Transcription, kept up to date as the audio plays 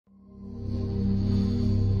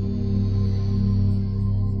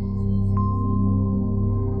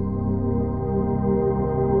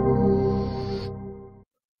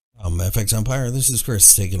FXEmpire. This is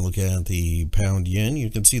Chris taking a look at the pound yen. You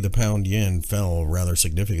can see the pound yen fell rather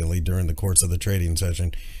significantly during the course of the trading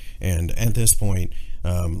session, and at this point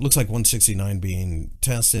looks like 169 being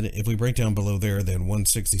tested. If we break down below there, then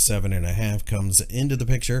 167.5 comes into the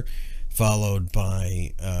picture, followed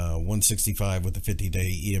by 165 with the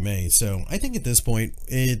 50-day EMA. So I think at this point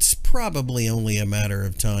it's probably only a matter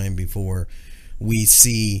of time before we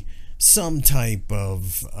see some type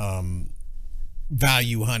of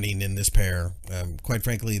value hunting in this pair. Quite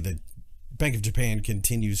frankly, the Bank of Japan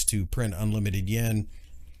continues to print unlimited yen.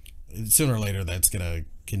 Sooner or later, that's going to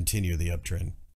continue the uptrend.